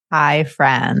Hi,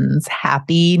 friends.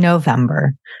 Happy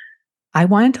November. I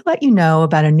wanted to let you know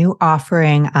about a new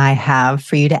offering I have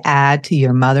for you to add to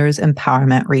your Mother's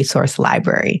Empowerment Resource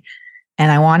Library. And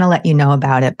I want to let you know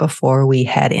about it before we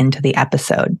head into the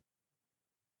episode.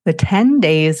 The 10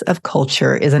 Days of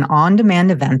Culture is an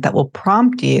on-demand event that will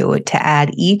prompt you to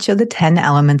add each of the 10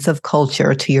 elements of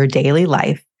culture to your daily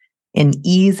life in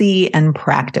easy and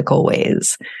practical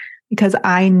ways. Because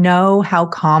I know how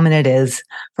common it is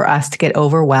for us to get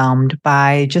overwhelmed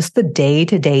by just the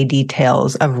day-to-day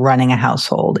details of running a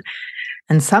household.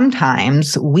 And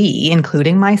sometimes we,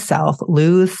 including myself,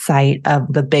 lose sight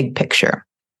of the big picture.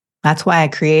 That's why I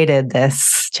created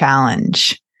this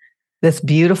challenge. This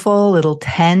beautiful little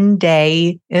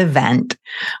 10-day event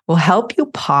will help you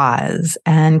pause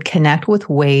and connect with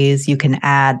ways you can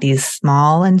add these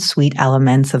small and sweet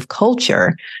elements of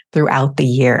culture throughout the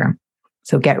year.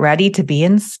 So get ready to be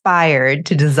inspired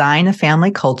to design a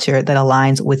family culture that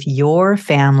aligns with your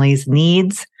family's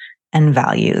needs and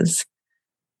values.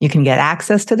 You can get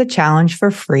access to the challenge for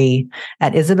free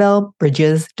at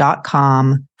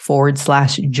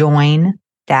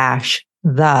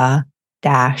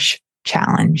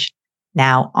isabelbridges.com/join-the-challenge.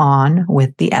 Now on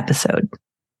with the episode.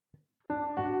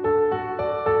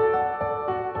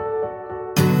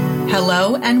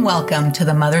 Hello and welcome to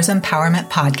the Mother's Empowerment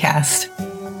Podcast.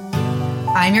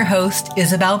 I'm your host,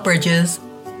 Isabel Bridges,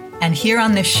 and here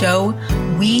on this show,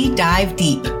 we dive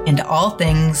deep into all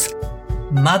things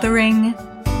mothering,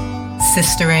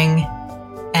 sistering,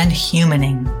 and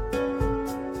humaning.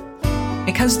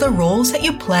 Because the roles that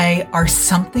you play are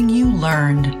something you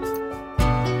learned,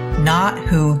 not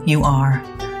who you are.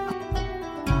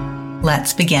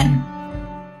 Let's begin.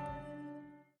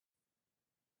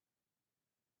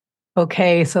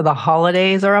 Okay, so the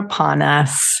holidays are upon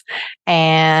us,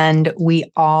 and we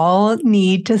all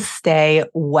need to stay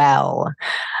well.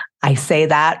 I say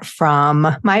that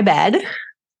from my bed.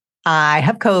 I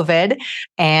have COVID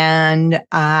and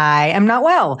I am not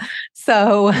well.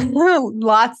 So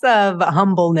lots of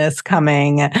humbleness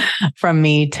coming from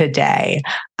me today.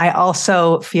 I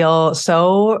also feel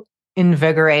so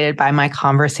invigorated by my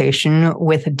conversation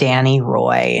with Dani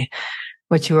Roy,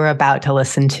 which you are about to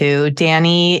listen to.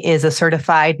 Dani is a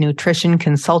certified nutrition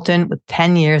consultant with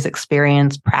 10 years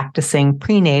experience practicing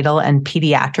prenatal and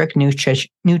pediatric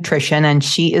nutrition, and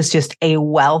she is just a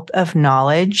wealth of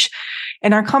knowledge.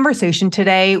 In our conversation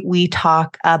today, we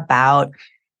talk about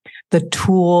the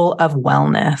tool of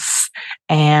wellness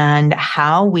and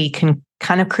how we can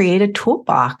kind of create a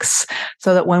toolbox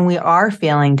so that when we are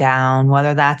feeling down,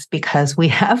 whether that's because we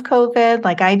have COVID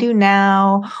like I do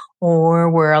now, or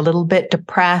we're a little bit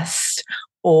depressed,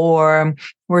 or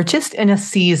we're just in a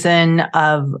season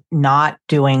of not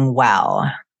doing well,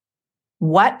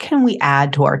 what can we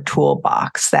add to our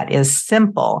toolbox that is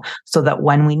simple so that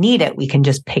when we need it, we can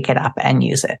just pick it up and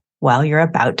use it? Well, you're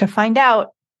about to find out.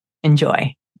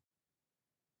 Enjoy.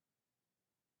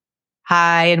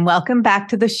 Hi, and welcome back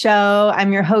to the show.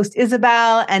 I'm your host,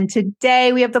 Isabel, and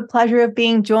today we have the pleasure of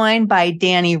being joined by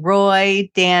Dani Roy.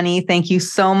 Dani, thank you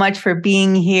so much for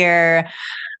being here.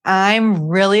 I'm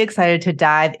really excited to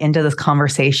dive into this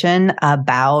conversation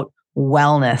about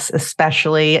wellness,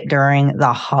 especially during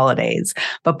the holidays.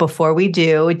 But before we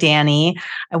do, Dani,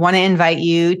 I want to invite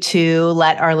you to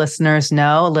let our listeners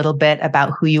know a little bit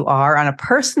about who you are on a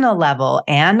personal level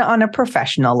and on a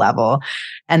professional level.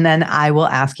 And then I will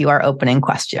ask you our opening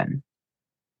question.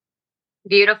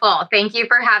 Beautiful. Thank you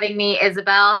for having me,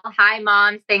 Isabel. Hi,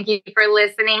 moms. Thank you for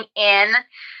listening in.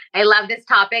 I love this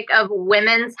topic of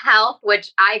women's health,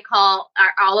 which I call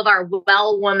all of our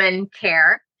well woman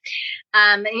care.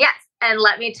 Yes. And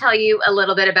let me tell you a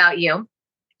little bit about you.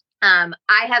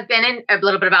 I have been in a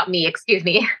little bit about me, excuse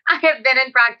me. I have been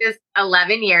in practice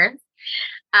 11 years.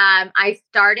 I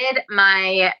started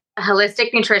my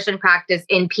holistic nutrition practice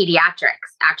in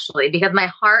pediatrics, actually, because my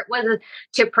heart was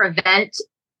to prevent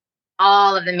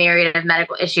all of the myriad of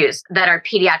medical issues that our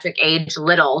pediatric age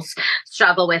littles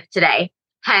struggle with today.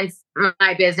 Hence,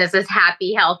 my business is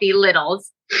Happy, Healthy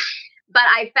Littles. But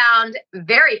I found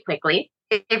very quickly,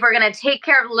 if we're going to take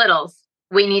care of littles,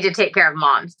 we need to take care of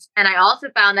moms. And I also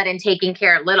found that in taking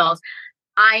care of littles,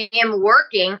 I am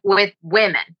working with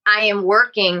women. I am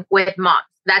working with moms.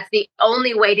 That's the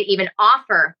only way to even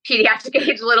offer pediatric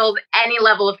age littles any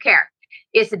level of care,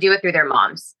 is to do it through their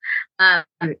moms.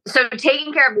 So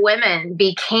taking care of women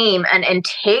became an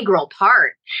integral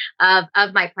part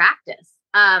of my practice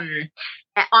on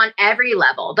every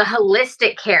level. The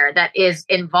holistic care that is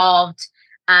involved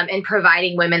in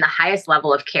providing women the highest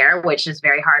level of care, which is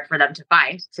very hard for them to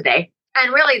find today,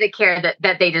 and really the care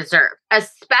that they deserve,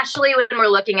 especially when we're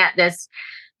looking at this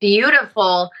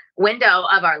beautiful window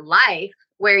of our life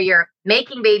where you're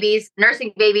making babies,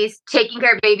 nursing babies, taking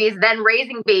care of babies, then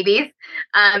raising babies,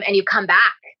 and you come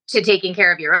back to taking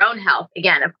care of your own health.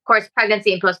 Again, of course,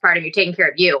 pregnancy and postpartum, you're taking care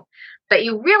of you, but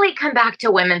you really come back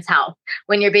to women's health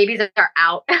when your babies are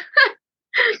out.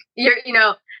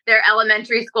 They're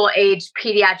elementary school age,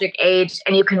 pediatric age,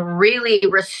 and you can really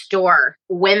restore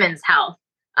women's health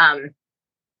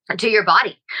to your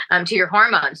body, to your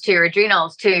hormones, to your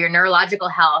adrenals, to your neurological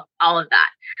health, all of that.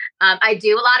 I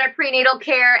do a lot of prenatal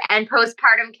care and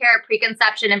postpartum care,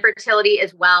 preconception and fertility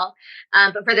as well.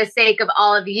 But for the sake of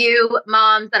all of you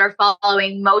moms that are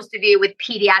following, most of you with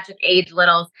pediatric age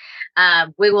littles,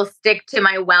 we will stick to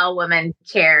my well woman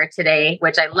care today,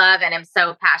 which I love and am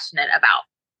so passionate about.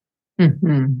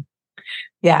 Mm-hmm.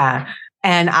 Yeah.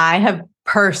 And I have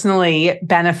personally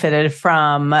benefited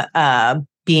from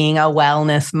being a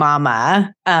wellness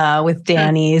mama with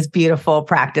Dani's beautiful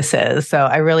practices. So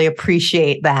I really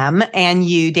appreciate them and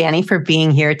you, Dani, for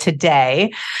being here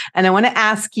today. And I want to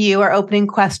ask you our opening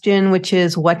question, which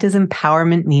is, what does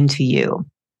empowerment mean to you?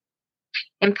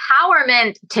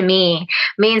 Empowerment to me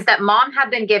means that mom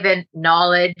have been given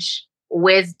knowledge,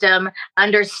 wisdom,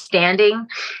 understanding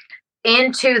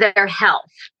into their health.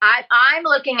 I'm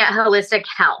looking at holistic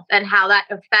health and how that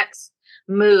affects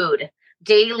mood,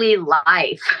 daily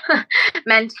life,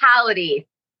 mentality,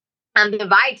 and the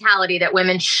vitality that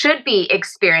women should be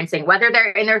experiencing, whether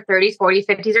they're in their 30s, 40s,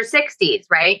 50s, or 60s,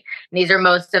 right? And these are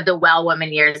most of the well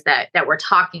woman years that we're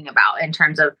talking about in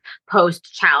terms of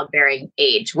post-childbearing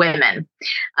age women.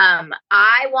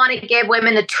 I want to give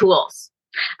women the tools.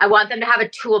 I want them to have a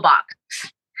toolbox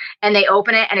and they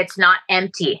open it and it's not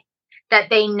empty, that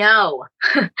they know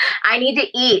I need to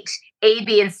eat A,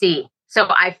 B, and C. So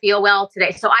I feel well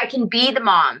today. So I can be the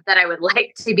mom that I would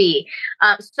like to be.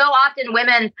 So often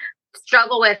women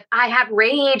struggle with, I have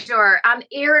rage or I'm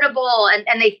irritable.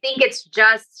 And they think it's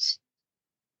just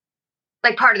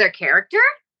like part of their character.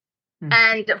 Mm-hmm.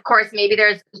 And of course, maybe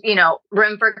there's,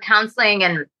 room for counseling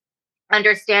and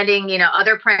understanding,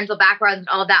 other parental backgrounds and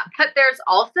all of that. But there's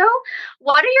also,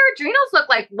 what do your adrenals look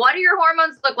like? What do your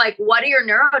hormones look like? What do your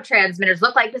neurotransmitters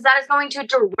look like? Because that is going to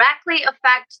directly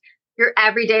affect your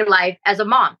everyday life as a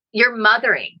mom, your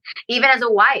mothering, even as a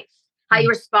wife, how you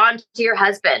respond to your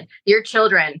husband, your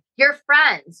children, your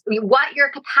friends, what your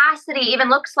capacity even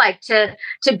looks like to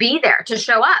be there, to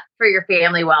show up for your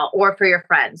family well, or for your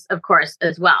friends, of course,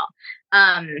 as well.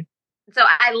 So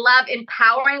I love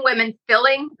empowering women,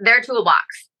 filling their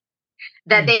toolbox,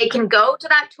 that they can go to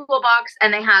that toolbox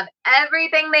and they have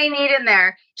everything they need in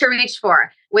there to reach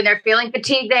for. When they're feeling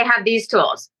fatigued, they have these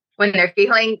tools. When they're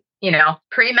feeling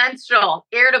premenstrual,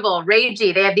 irritable,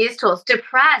 ragey, they have these tools.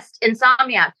 Depressed,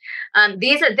 insomnia.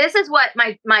 This is what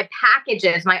my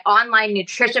packages, my online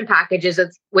nutrition packages,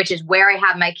 which is where I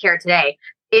have my care today.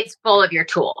 It's full of your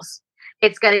tools.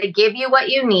 It's going to give you what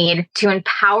you need to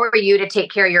empower you to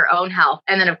take care of your own health.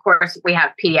 And then, of course, we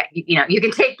have you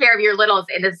can take care of your littles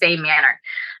in the same manner.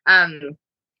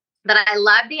 But I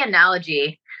love the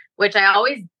analogy, which I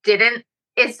always didn't.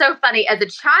 It's so funny as a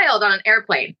child on an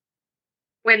airplane,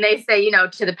 when they say,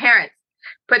 to the parents,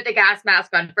 put the gas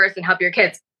mask on first and help your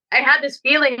kids. I had this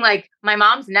feeling like my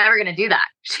mom's never going to do that.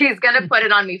 She's going to put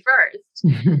it on me first.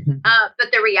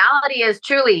 But the reality is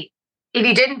truly, if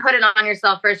you didn't put it on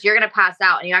yourself first, you're going to pass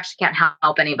out and you actually can't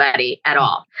help anybody at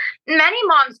all. Many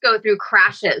moms go through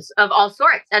crashes of all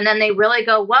sorts. And then they really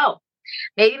go, whoa,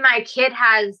 maybe my kid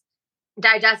has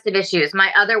digestive issues.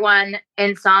 My other one,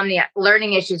 insomnia,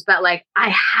 learning issues. But I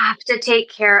have to take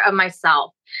care of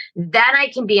myself. Then I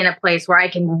can be in a place where I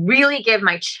can really give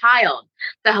my child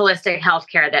the holistic health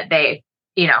care that they,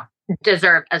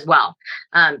 deserve as well.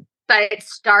 But it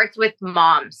starts with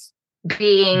moms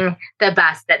being the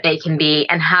best that they can be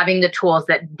and having the tools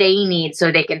that they need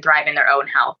so they can thrive in their own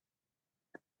health.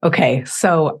 Okay.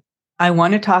 So I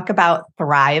want to talk about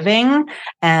thriving,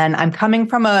 and I'm coming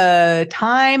from a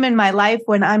time in my life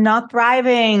when I'm not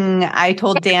thriving. I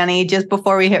told Dani just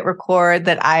before we hit record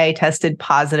that I tested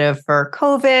positive for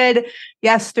COVID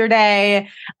yesterday.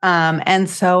 And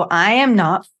so I am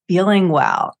not feeling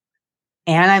well,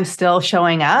 and I'm still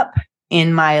showing up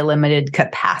in my limited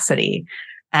capacity.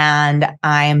 And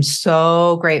I am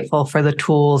so grateful for the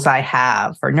tools I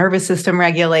have for nervous system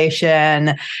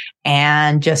regulation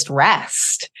and just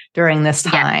rest during this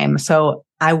time. Yeah. So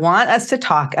I want us to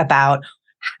talk about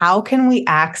how can we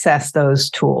access those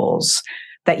tools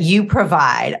that you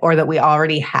provide or that we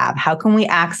already have? How can we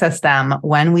access them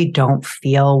when we don't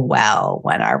feel well,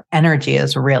 when our energy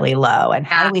is really low? And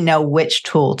how do we know which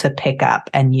tool to pick up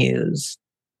and use?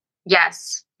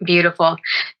 Yes. Beautiful.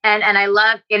 And I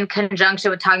love in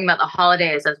conjunction with talking about the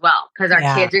holidays as well, because our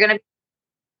kids are going to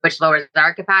be which lowers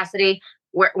our capacity,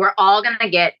 we're all going to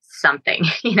get something,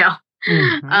 no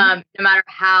matter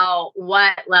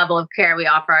what level of care we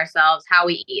offer ourselves, how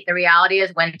we eat. The reality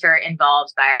is winter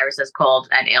involves viruses, colds,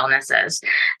 and illnesses.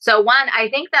 So one, I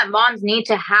think that moms need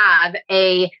to have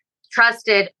a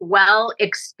trusted,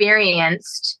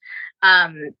 well-experienced,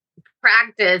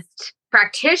 practiced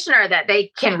practitioner that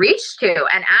they can reach to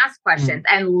and ask questions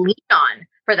and lean on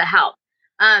for the help.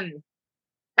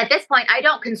 At this point, I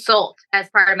don't consult as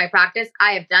part of my practice.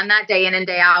 I have done that day in and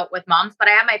day out with moms, but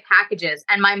I have my packages,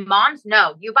 and my moms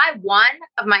know, you buy one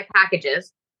of my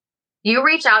packages, you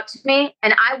reach out to me,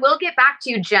 and I will get back to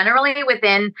you generally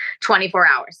within 24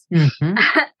 hours.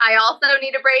 I also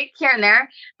need a break here and there,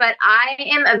 but I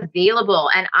am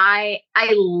available, and I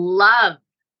love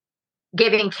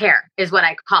giving care is what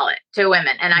I call it to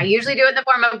women. And I usually do it in the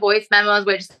form of voice memos,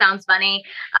 which sounds funny.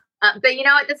 But,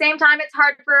 at the same time, it's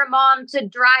hard for a mom to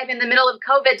drive in the middle of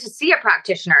COVID to see a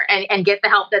practitioner and get the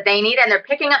help that they need. And they're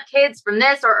picking up kids from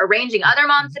this or arranging other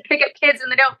moms to pick up kids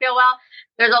and they don't feel well.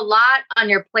 There's a lot on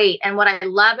your plate. And what I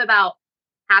love about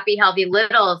Happy Healthy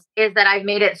Littles is that I've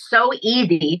made it so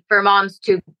easy for moms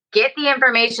to get the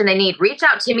information they need, reach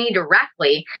out to me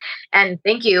directly. And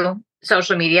thank you,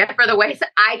 social media, for the ways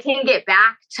that I can get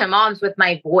back to moms with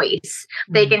my voice.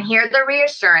 They can hear the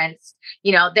reassurance,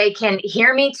 they can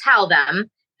hear me tell them,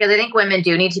 because I think women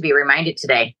do need to be reminded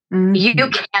today, you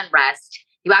can rest.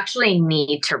 You actually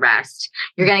need to rest.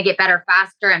 You're going to get better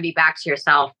faster and be back to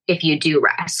yourself if you do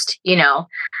rest,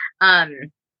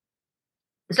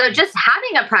 So just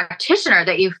having a practitioner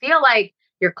that you feel like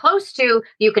you're close to,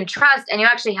 you can trust, and you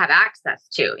actually have access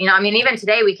to. Even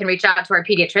today we can reach out to our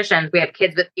pediatricians. We have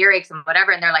kids with earaches and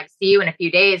whatever, and they're like, see you in a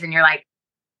few days. And you're like,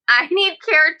 I need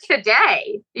care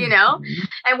today,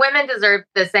 and women deserve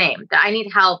the same. I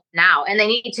need help now. And they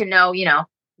need to know,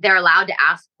 they're allowed to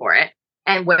ask for it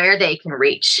and where they can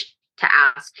reach to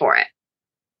ask for it.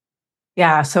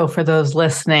 Yeah. So for those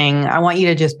listening, I want you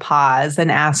to just pause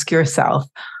and ask yourself,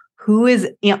 who is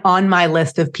on my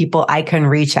list of people I can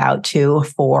reach out to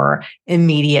for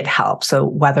immediate help? So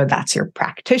whether that's your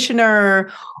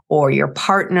practitioner or your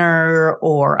partner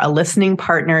or a listening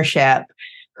partnership,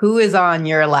 who is on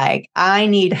your I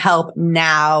need help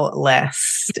now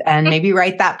list? And maybe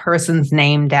write that person's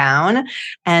name down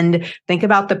and think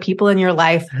about the people in your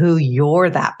life who you're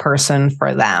that person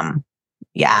for them.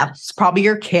 Yeah, it's probably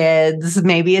your kids.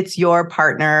 Maybe it's your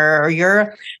partner or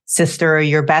your sister or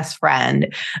your best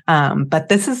friend. But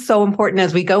this is so important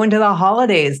as we go into the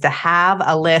holidays to have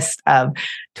a list of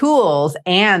tools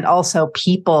and also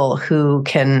people who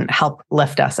can help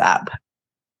lift us up.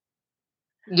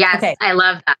 Yes, okay. I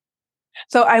love that.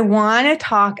 So I want to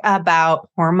talk about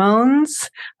hormones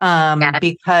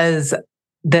because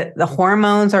the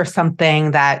hormones are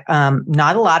something that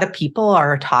not a lot of people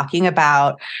are talking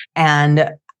about.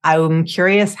 And I'm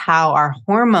curious how our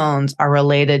hormones are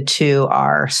related to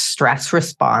our stress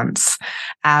response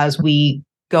as we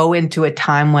go into a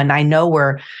time when I know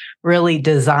we're really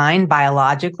designed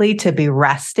biologically to be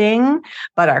resting,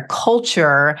 but our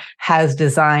culture has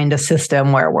designed a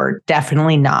system where we're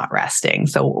definitely not resting.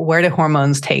 So where do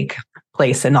hormones take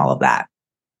place in all of that?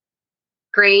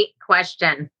 Great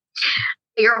question.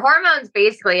 Your hormones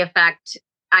basically affect,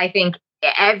 I think,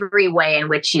 every way in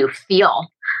which you feel,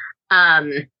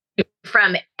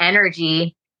 from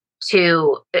energy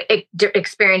to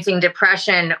experiencing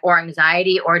depression or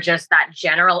anxiety, or just that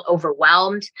general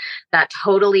overwhelmed, that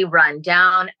totally run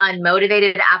down,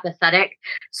 unmotivated, apathetic.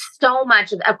 So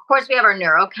much of course, we have our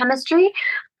neurochemistry,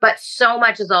 but so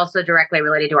much is also directly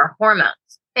related to our hormones.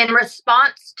 In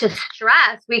response to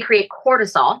stress, we create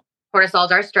cortisol. Cortisol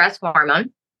is our stress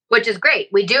hormone, which is great.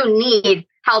 We do need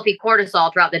healthy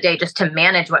cortisol throughout the day just to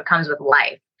manage what comes with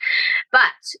life. But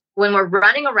when we're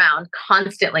running around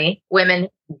constantly, women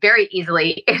very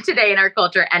easily today in our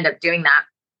culture end up doing that.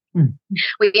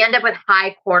 We end up with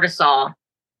high cortisol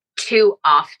too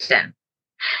often.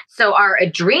 So our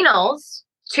adrenals,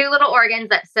 two little organs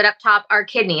that sit up top, our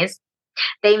kidneys,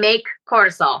 they make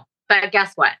cortisol. But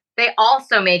guess what? They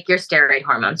also make your steroid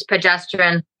hormones,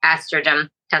 progesterone, estrogen,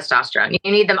 testosterone.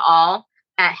 You need them all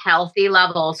at healthy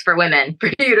levels for women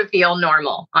for you to feel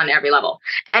normal on every level.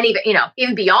 And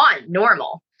even beyond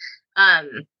normal.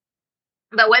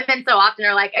 But women so often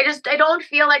are like, I don't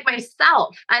feel like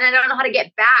myself. And I don't know how to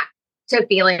get back to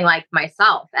feeling like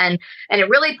myself. And it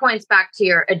really points back to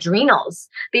your adrenals,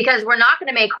 because we're not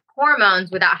going to make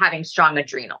hormones without having strong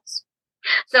adrenals.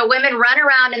 So women run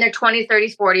around in their 20s,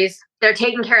 30s, 40s. They're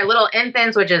taking care of little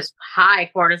infants, which is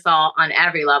high cortisol on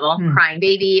every level, crying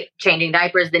baby, changing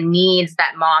diapers, the needs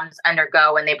that moms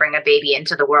undergo when they bring a baby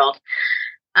into the world.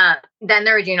 Then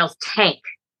their adrenals tank.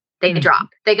 They drop.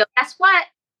 They go, guess what?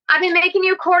 I've been making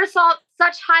you cortisol at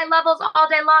such high levels all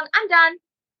day long. I'm done.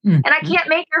 And I can't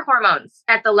make your hormones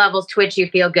at the levels to which you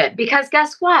feel good, because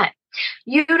guess what?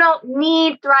 You don't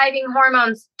need thriving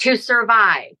hormones to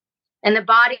survive. And the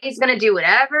body is going to do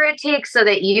whatever it takes so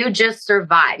that you just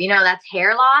survive. That's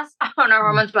hair loss. Oh, no,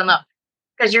 hormones run low,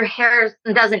 because your hair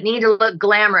doesn't need to look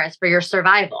glamorous for your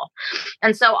survival.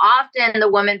 And so often the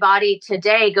woman body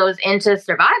today goes into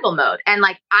survival mode. And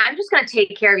I'm just going to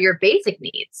take care of your basic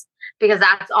needs because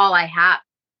that's all I have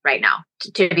right now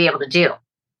to be able to do.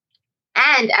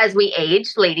 And as we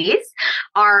age, ladies,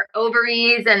 our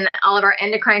ovaries and all of our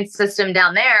endocrine system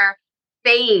down there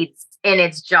fades in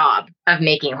its job of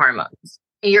making hormones.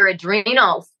 Your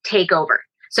adrenals take over.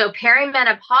 So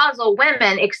perimenopausal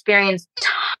women experience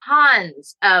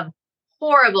tons of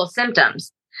horrible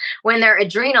symptoms when their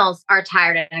adrenals are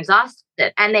tired and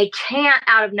exhausted, and they can't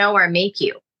out of nowhere make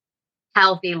you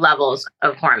healthy levels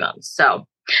of hormones. So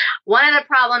one of the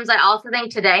problems I also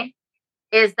think today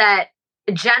is that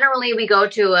generally we go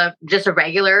to just a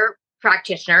regular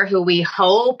practitioner who we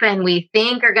hope and we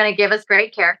think are going to give us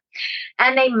great care,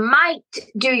 and they might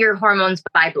do your hormones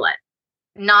by blood.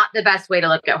 Not the best way to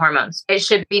look at hormones. It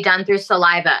should be done through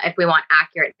saliva if we want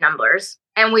accurate numbers.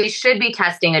 And we should be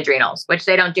testing adrenals, which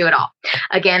they don't do at all.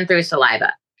 Again, through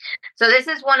saliva. So this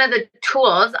is one of the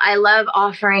tools I love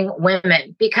offering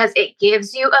women, because it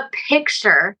gives you a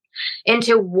picture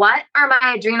into what are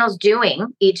my adrenals doing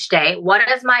each day? What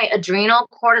does my adrenal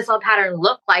cortisol pattern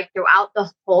look like throughout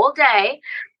the whole day?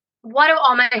 What do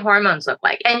all my hormones look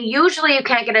like? And usually you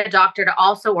can't get a doctor to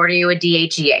also order you a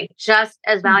DHEA, just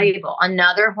as valuable,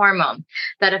 another hormone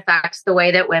that affects the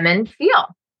way that women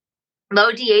feel.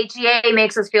 Low DHEA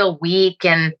makes us feel weak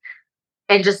and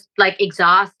just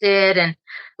exhausted. And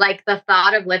the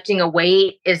thought of lifting a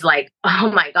weight is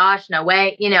oh my gosh, no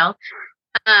way,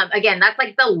 Again, that's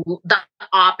the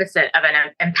opposite of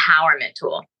an empowerment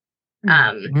tool.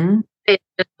 It's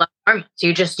just low hormones.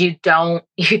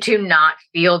 You do not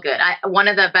feel good. One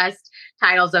of the best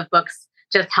titles of books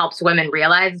just helps women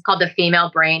realize, it's called The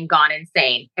Female Brain Gone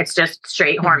Insane. It's just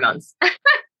straight hormones.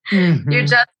 You're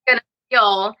just going to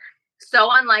feel so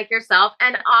unlike yourself.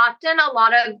 And often a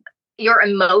lot of your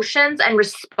emotions and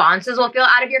responses will feel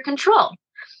out of your control.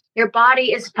 Your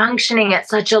body is functioning at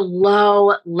such a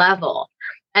low level.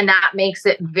 And that makes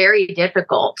it very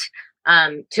difficult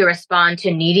to respond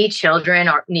to needy children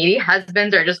or needy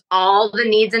husbands, or just all the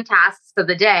needs and tasks of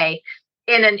the day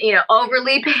in an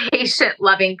overly patient,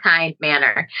 loving, kind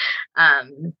manner.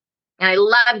 And I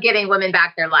love giving women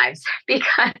back their lives,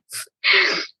 because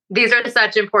these are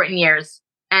such important years,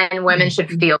 and women should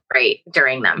feel great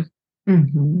during them.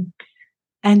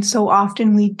 And so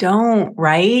often we don't,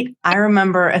 right? I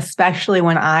remember, especially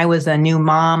when I was a new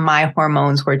mom, my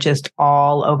hormones were just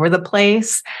all over the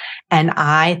place. And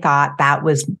I thought that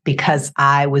was because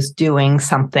I was doing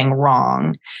something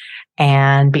wrong,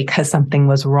 and because something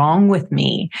was wrong with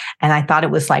me. And I thought it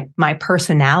was my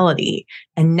personality.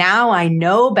 And now I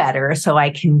know better, so I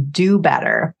can do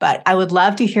better. But I would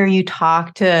love to hear you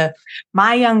talk to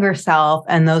my younger self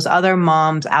and those other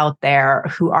moms out there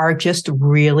who are just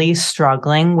really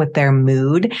struggling with their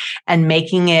mood and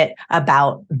making it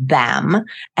about them.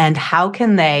 And how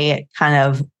can they kind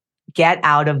of get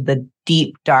out of the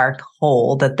deep, dark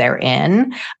hole that they're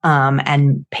in,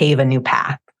 and pave a new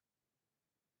path?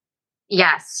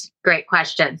 Yes, great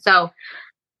question. So,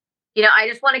 I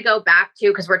just want to go back to,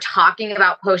 because we're talking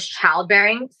about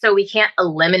post-childbearing, so we can't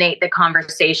eliminate the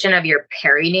conversation of your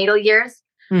perinatal years,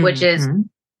 which is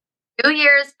 2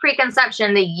 years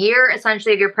pre-conception, the year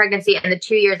essentially of your pregnancy, and the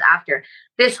 2 years after.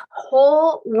 This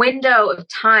whole window of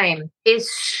time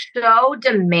is so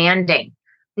demanding,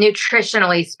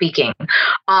 nutritionally speaking,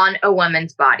 on a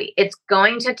woman's body. It's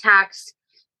going to tax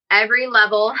every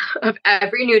level of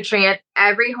every nutrient,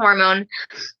 every hormone,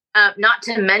 not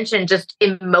to mention just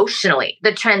emotionally,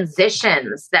 the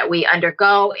transitions that we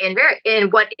undergo in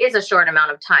what is a short amount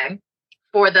of time,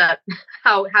 for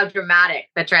how dramatic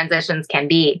the transitions can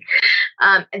be.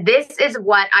 This is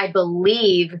what I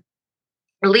believe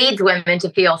leads women to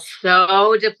feel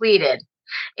so depleted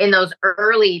in those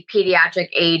early pediatric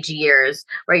age years,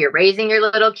 where you're raising your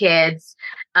little kids,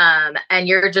 and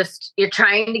you're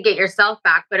trying to get yourself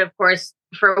back. But of course,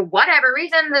 for whatever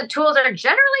reason, the tools are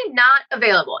generally not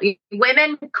available.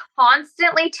 Women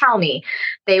constantly tell me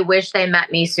they wish they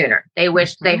met me sooner. They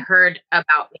wish they heard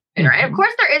about me sooner. And of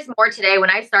course, there is more today. When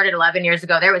I started 11 years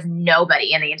ago, there was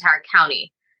nobody in the entire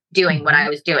county doing what I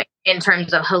was doing in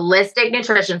terms of holistic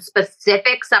nutrition,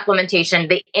 specific supplementation,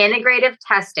 the integrative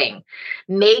testing,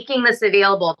 making this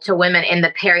available to women in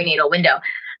the perinatal window.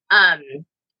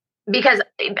 because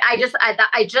I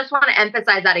just want to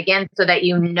emphasize that again so that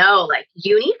you know, like,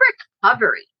 you need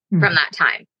recovery from that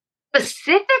time,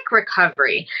 specific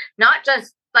recovery, not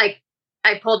just like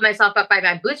I pulled myself up by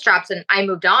my bootstraps and I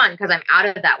moved on because I'm out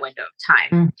of that window of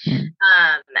time.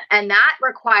 And that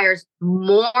requires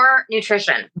more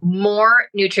nutrition, more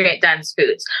nutrient dense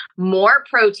foods, more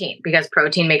protein because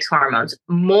protein makes hormones,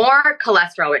 more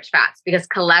cholesterol rich fats because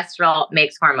cholesterol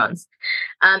makes hormones,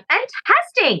 and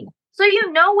testing. So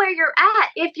you know where you're at.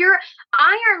 If your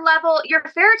iron level, your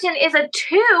ferritin is a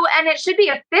 2 and it should be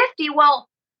a 50, well,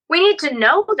 we need to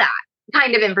know that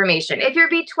kind of information. If your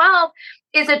B12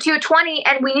 is a 220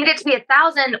 and we need it to be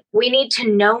 1,000, we need to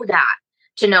know that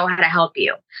to know how to help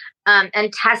you.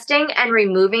 And testing and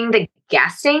removing the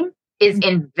guessing is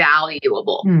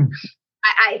invaluable.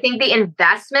 I think the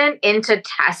investment into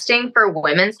testing for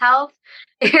women's health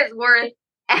is worth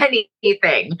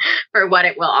anything for what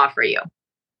it will offer you.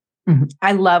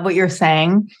 I love what you're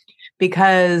saying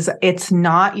because it's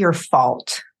not your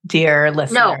fault, dear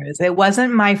listeners. No. It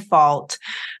wasn't my fault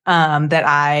that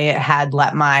I had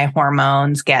let my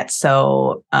hormones get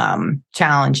so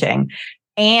challenging.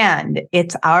 And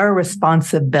it's our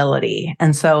responsibility.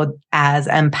 And so as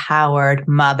empowered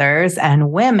mothers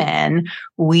and women,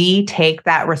 we take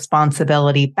that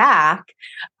responsibility back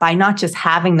by not just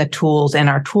having the tools in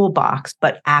our toolbox,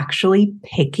 but actually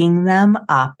picking them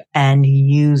up and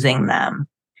using them.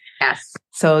 Yes.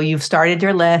 So you've started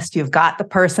your list. You've got the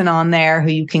person on there who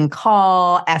you can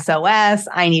call, SOS,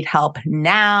 I need help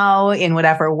now in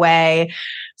whatever way.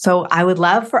 So I would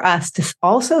love for us to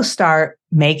also start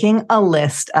making a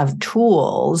list of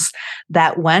tools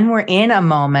that when we're in a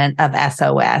moment of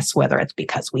SOS, whether it's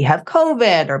because we have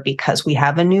COVID or because we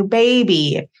have a new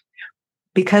baby,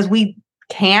 because we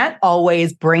can't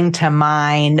always bring to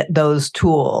mind those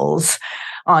tools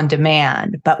on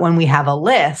demand. But when we have a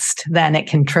list, then it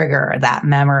can trigger that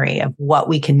memory of what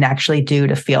we can actually do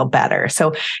to feel better.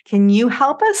 So can you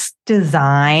help us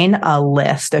design a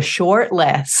list, a short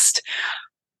list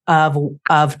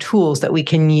of tools that we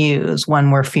can use when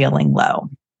we're feeling low?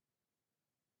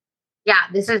 Yeah,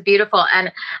 this is beautiful.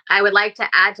 And I would like to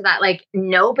add to that, like,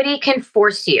 nobody can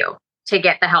force you to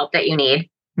get the help that you need.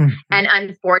 And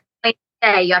unfortunately,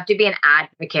 today, you have to be an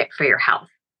advocate for your health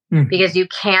because you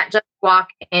can't just walk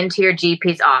into your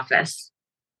GP's office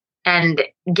and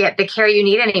get the care you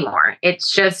need anymore. It's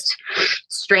just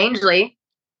strangely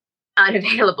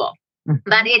unavailable,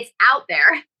 but it's out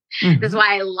there. This is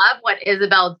why I love what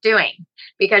Isabel's doing,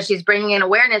 because she's bringing in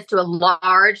awareness to a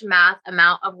large mass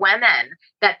amount of women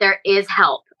that there is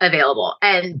help available.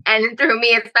 And through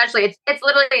me, especially, it's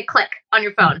literally a click on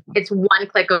your phone. It's one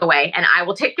click away and I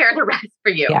will take care of the rest for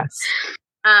you. Yes.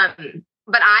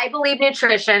 But I believe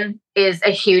nutrition is a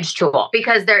huge tool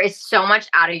because there is so much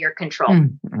out of your control.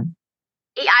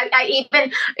 I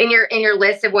even in your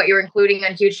list of what you're including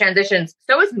on huge transitions,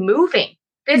 so is moving.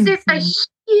 This is a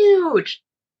huge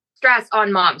stress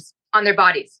on moms, on their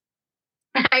bodies.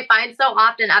 And I find so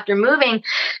often after moving,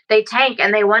 they tank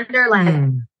and they wonder, like,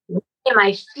 am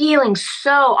I feeling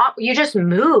so, you just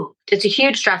moved. It's a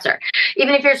huge stressor.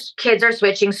 Even if your kids are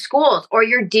switching schools or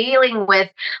you're dealing with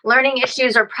learning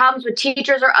issues or problems with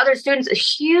teachers or other students,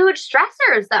 huge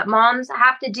stressors that moms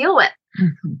have to deal with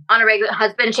on a regular,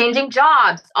 husband changing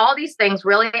jobs, all these things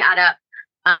really add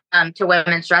up to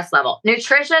women's stress level.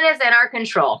 Nutrition is in our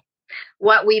control.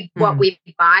 What we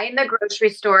buy in the grocery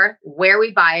store, where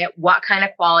we buy it, what kind of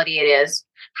quality it is,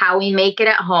 how we make it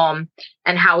at home,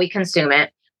 and how we consume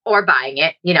it or buying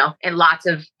it, and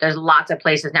there's lots of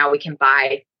places now we can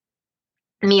buy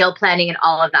meal planning and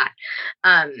all of that.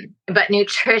 But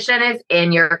nutrition is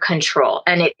in your control,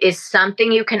 and it is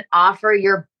something you can offer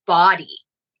your body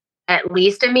at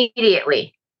least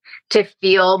immediately to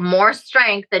feel more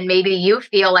strength than maybe you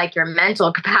feel like your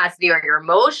mental capacity or your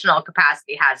emotional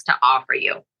capacity has to offer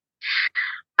you.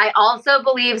 I also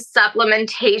believe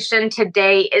supplementation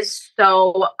today is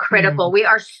so critical. We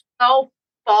are so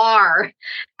far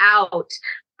out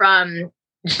from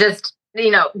just,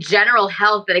 general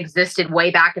health that existed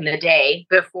way back in the day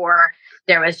before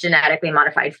there was genetically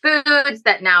modified foods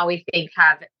that now we think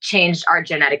have changed our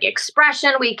genetic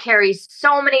expression. We carry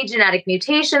so many genetic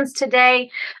mutations today.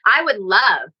 I would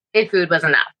love if food was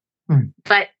enough,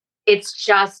 but it's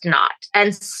just not.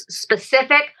 And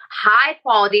specific, high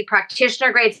quality,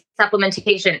 practitioner grade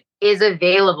supplementation is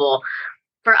available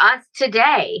for us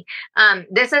today.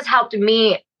 This has helped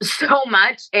me so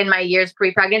much in my years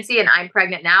pre-pregnancy, and I'm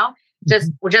pregnant now.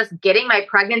 Just getting my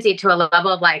pregnancy to a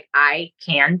level of like, I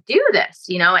can do this,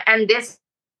 and this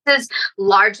is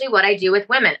largely what I do with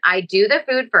women. I do the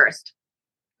food first.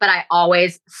 but I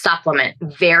always supplement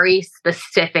very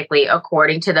specifically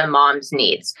according to the mom's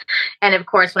needs. And of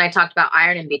course, when I talked about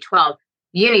iron and B12,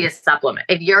 you need a supplement.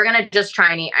 If you're going to just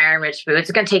try and eat iron-rich foods,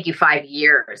 it's going to take you 5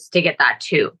 years to get that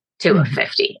to a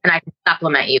 50. And I can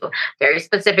supplement you very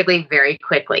specifically, very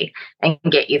quickly, and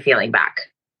get you feeling back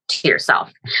to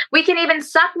yourself. We can even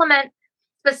supplement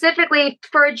specifically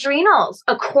for adrenals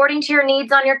according to your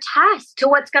needs on your test, to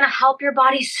what's going to help your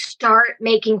body start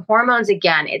making hormones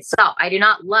again itself. I do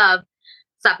not love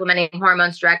supplementing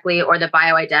hormones directly or the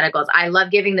bioidenticals. I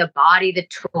love giving the body the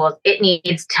tools it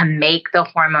needs to make the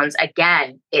hormones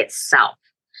again itself.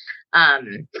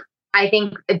 I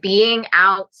think being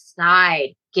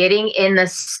outside, getting in the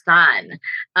sun,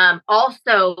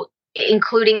 also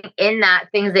including in that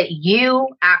things that you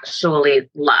actually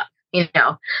love. You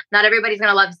know, not everybody's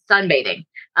going to love sunbathing,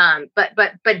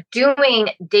 but doing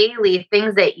daily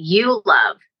things that you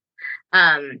love,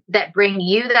 that bring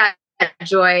you that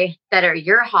joy, that are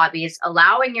your hobbies,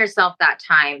 allowing yourself that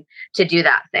time to do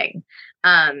that thing.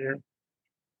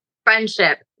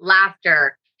 Friendship,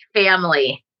 laughter,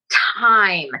 family,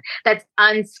 time that's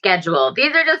unscheduled.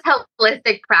 These are just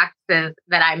holistic practices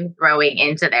that I'm throwing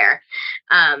into there.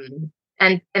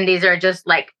 And these are just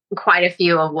like quite a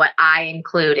few of what I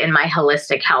include in my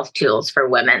holistic health tools for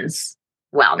women's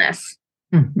wellness.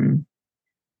 Mm-hmm.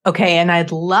 Okay. And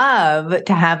I'd love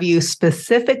to have you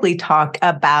specifically talk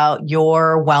about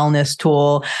your wellness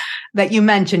tool that you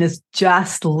mentioned is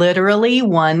just literally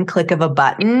one click of a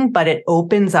button, but it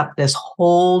opens up this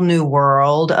whole new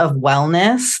world of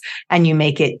wellness, and you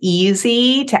make it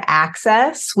easy to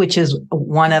access, which is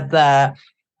one of the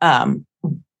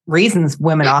reasons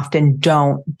women often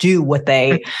don't do what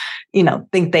they,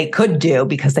 think they could do,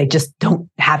 because they just don't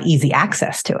have easy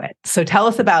access to it. So tell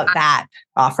us about that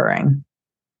offering.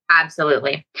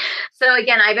 Absolutely. So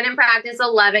again, I've been in practice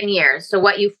 11 years. So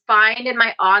what you find in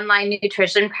my online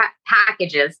nutrition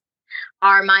packages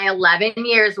are my 11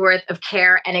 years worth of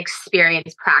care and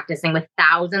experience practicing with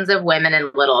thousands of women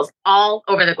and littles all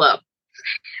over the globe.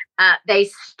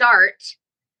 They start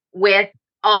with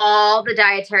all the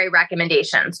dietary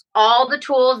recommendations, all the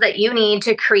tools that you need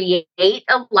to create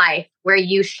a life where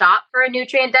you shop for a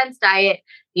nutrient-dense diet,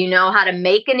 you know how to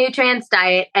make a nutrient-dense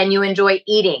diet, and you enjoy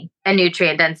eating a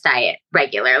nutrient-dense diet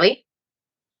regularly.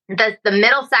 The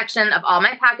middle section of all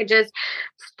my packages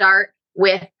start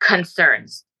with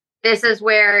concerns. This is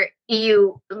where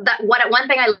one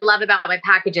thing I love about my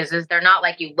packages is they're not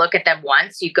like you look at them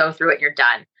once, you go through it, and you're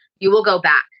done. You will go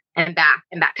back and back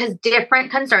and back, because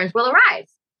different concerns will arise.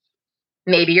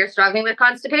 Maybe you're struggling with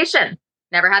constipation.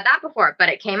 Never had that before, but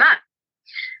it came up.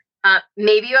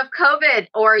 Maybe you have COVID,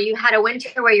 or you had a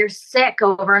winter where you're sick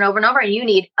over and over and over and you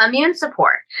need immune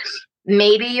support.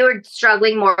 Maybe you're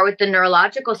struggling more with the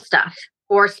neurological stuff,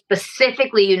 or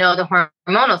specifically, the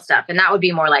hormonal stuff. And that would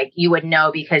be more like you would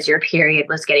know because your period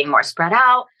was getting more spread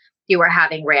out. You were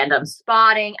having random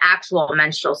spotting, actual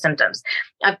menstrual symptoms.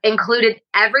 I've included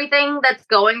everything that's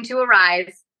going to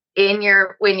arise in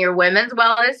your women's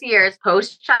wellness years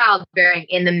post childbearing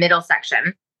in the middle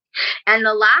section. And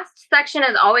the last section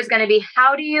is always going to be,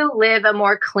 how do you live a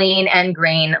more clean and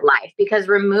green life? Because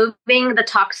removing the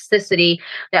toxicity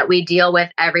that we deal with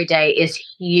every day is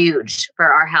huge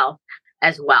for our health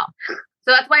as well.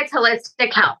 So that's why it's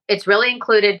holistic health. It's really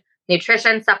included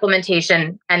nutrition,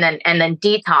 supplementation, and then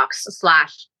detox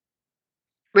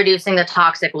 / reducing the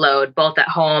toxic load, both at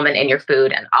home and in your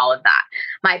food and all of that.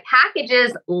 My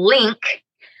packages link,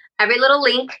 every little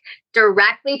link,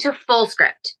 directly to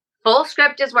FullScript.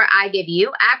 FullScript is where I give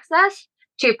you access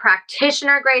to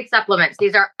practitioner grade supplements.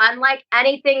 These are unlike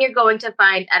anything you're going to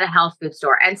find at a health food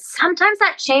store. And sometimes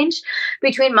that change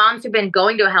between moms who've been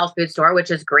going to a health food store,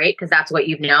 which is great because that's what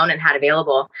you've known and had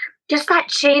available. Just that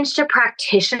change to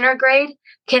practitioner grade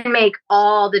can make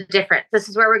all the difference. This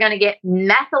is where we're going to get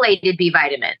methylated B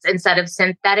vitamins instead of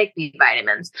synthetic B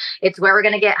vitamins. It's where we're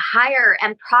going to get higher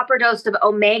and proper dose of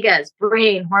omegas,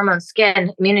 brain, hormones,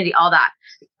 skin, immunity, all that,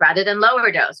 rather than lower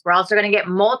dose. We're also going to get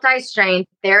multi-strain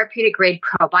therapeutic grade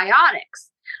probiotics,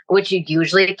 which you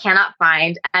usually cannot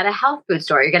find at a health food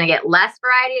store. You're going to get less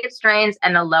variety of strains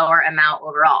and a lower amount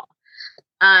overall.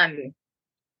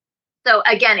 So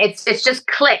again, it's just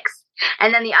clicks.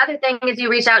 And then the other thing is you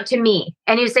reach out to me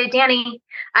and you say, Dani,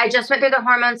 I just went through the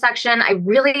hormone section. I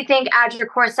really think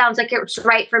AdriCore sounds like it's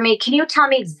right for me. Can you tell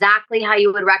me exactly how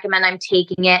you would recommend I'm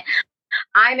taking it?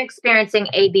 I'm experiencing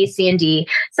A, B, C, and D.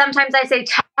 Sometimes I say,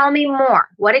 tell me more.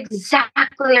 What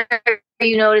exactly are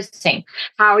you noticing?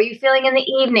 How are you feeling in the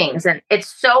evenings? And it's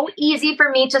so easy for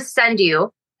me to send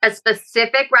you a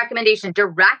specific recommendation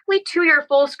directly to your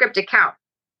FullScript account.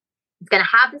 It's going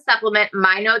to have the supplement,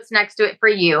 my notes next to it for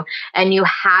you, and you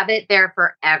have it there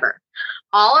forever.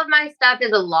 All of my stuff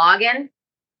is a login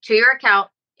to your account,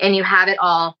 and you have it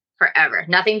all forever.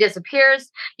 Nothing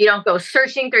disappears. You don't go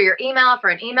searching through your email for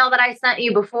an email that I sent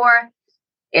you before.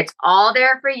 It's all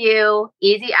there for you,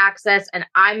 easy access, and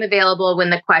I'm available when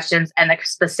the questions and the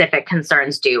specific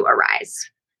concerns do arise.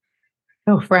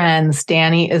 So friends,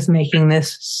 Dani is making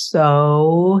this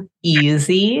so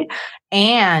easy,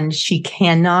 and she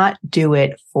cannot do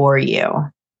it for you.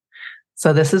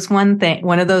 So this is one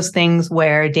of those things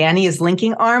where Dani is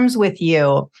linking arms with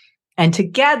you, and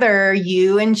together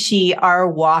you and she are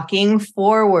walking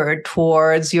forward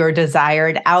towards your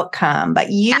desired outcome.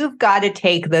 But you've got to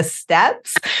take the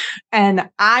steps. And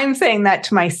I'm saying that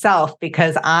to myself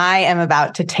because I am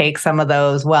about to take some of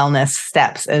those wellness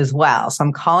steps as well. So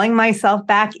I'm calling myself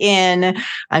back in.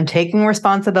 I'm taking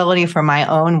responsibility for my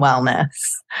own wellness.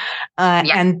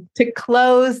 And to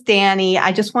close, Dani,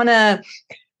 I just want to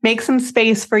make some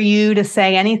space for you to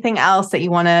say anything else that you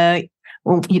want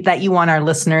our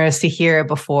listeners to hear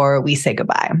before we say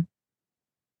goodbye.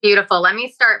 Beautiful. Let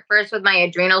me start first with my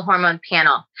adrenal hormone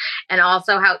panel and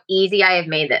also how easy I have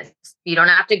made this. You don't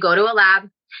have to go to a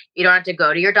lab. You don't have to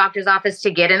go to your doctor's office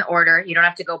to get an order. You don't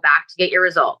have to go back to get your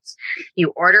results.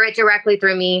 You order it directly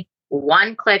through me,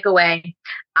 one click away.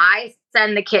 I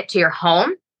send the kit to your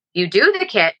home. You do the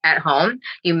kit at home.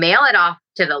 You mail it off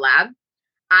to the lab.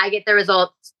 I get the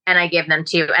results and I give them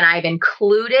to you. And I've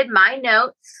included my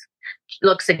notes.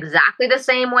 Looks exactly the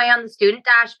same way on the student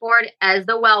dashboard as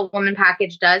the Well Woman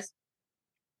package does,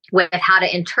 with how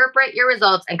to interpret your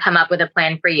results and come up with a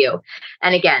plan for you.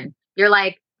 And again, you're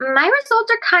like, my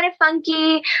results are kind of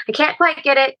funky. I can't quite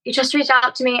get it. You just reach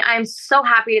out to me. I'm so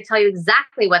happy to tell you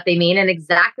exactly what they mean and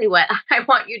exactly what I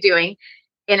want you doing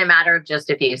in a matter of just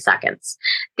a few seconds.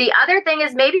 The other thing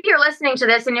is maybe you're listening to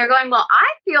this and you're going, well, I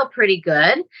feel pretty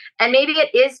good. And maybe it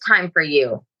is time for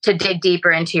you to dig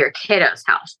deeper into your kiddo's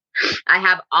health. I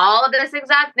have all of this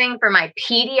exact thing for my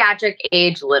pediatric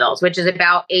age littles, which is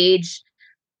about age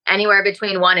anywhere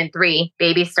between 1 and 3.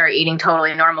 Babies start eating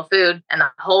totally normal food and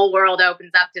the whole world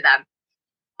opens up to them.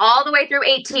 All the way through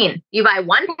 18. You buy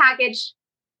one package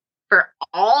for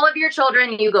all of your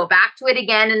children. You go back to it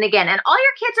again and again. And all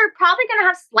your kids are probably going to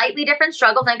have slightly different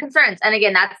struggles and concerns. And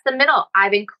again, that's the middle.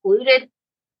 I've included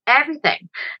everything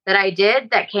that I did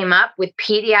that came up with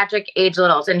pediatric age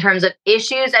littles in terms of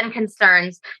issues and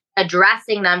concerns,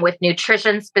 addressing them with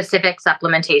nutrition-specific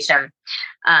supplementation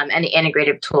and the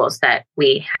integrative tools that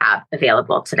we have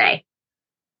available today.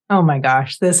 Oh my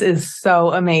gosh, this is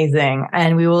so amazing.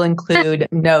 And we will include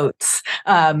notes,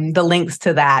 the links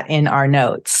to that in our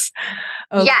notes.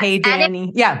 Okay, yes,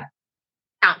 Dani. Yeah.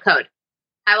 Discount code.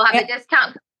 I will have a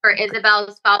discount code for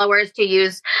Isabel's followers to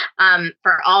use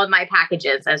for all of my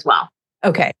packages as well.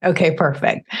 Okay,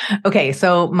 perfect. Okay,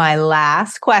 so my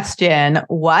last question,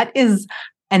 what is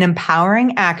an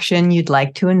empowering action you'd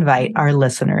like to invite our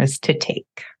listeners to take?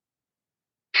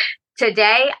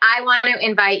 Today, I want to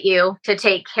invite you to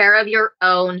take care of your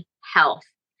own health,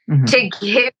 to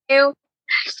give you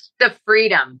the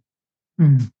freedom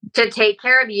to take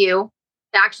care of you,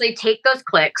 to actually take those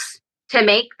clicks, to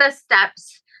make the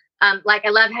steps. Like I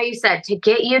love how you said, to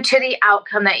get you to the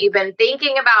outcome that you've been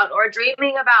thinking about or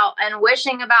dreaming about and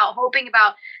wishing about, hoping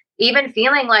about, even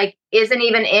feeling like isn't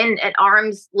even in an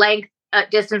arm's length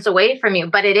distance away from you,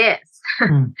 but it is.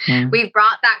 We've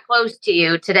brought that close to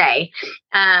you today.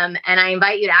 And I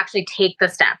invite you to actually take the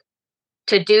step,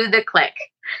 to do the click,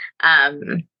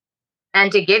 and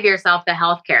to give yourself the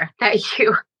healthcare that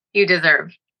you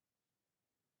deserve.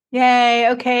 Yay.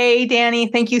 Okay,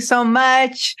 Dani, thank you so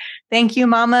much. Thank you,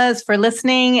 mamas, for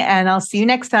listening, and I'll see you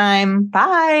next time.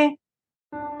 Bye.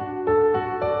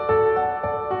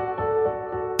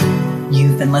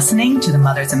 You've been listening to the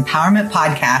Mother's Empowerment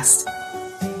Podcast.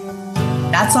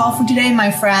 That's all for today,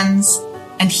 my friends.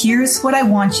 And here's what I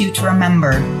want you to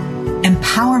remember.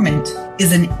 Empowerment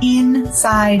is an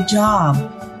inside job.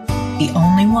 The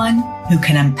only one who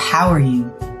can empower you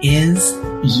is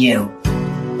you.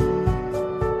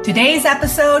 Today's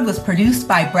episode was produced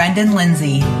by Brendan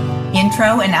Lindsay.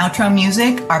 Intro and outro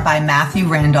music are by Matthew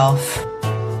Randolph.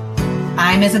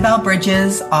 I'm Isabel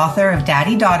Bridges, author of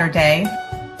Daddy-Daughter Day.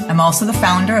 I'm also the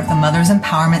founder of the Mother's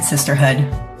Empowerment Sisterhood.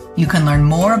 You can learn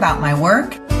more about my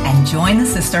work and join the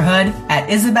sisterhood at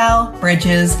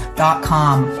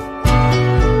isabelbridges.com.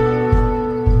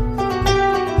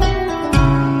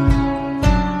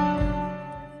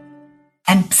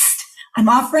 And psst, I'm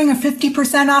offering a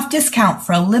 50% off discount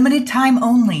for a limited time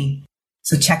only.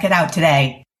 So check it out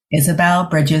today,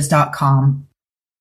 isabelbridges.com.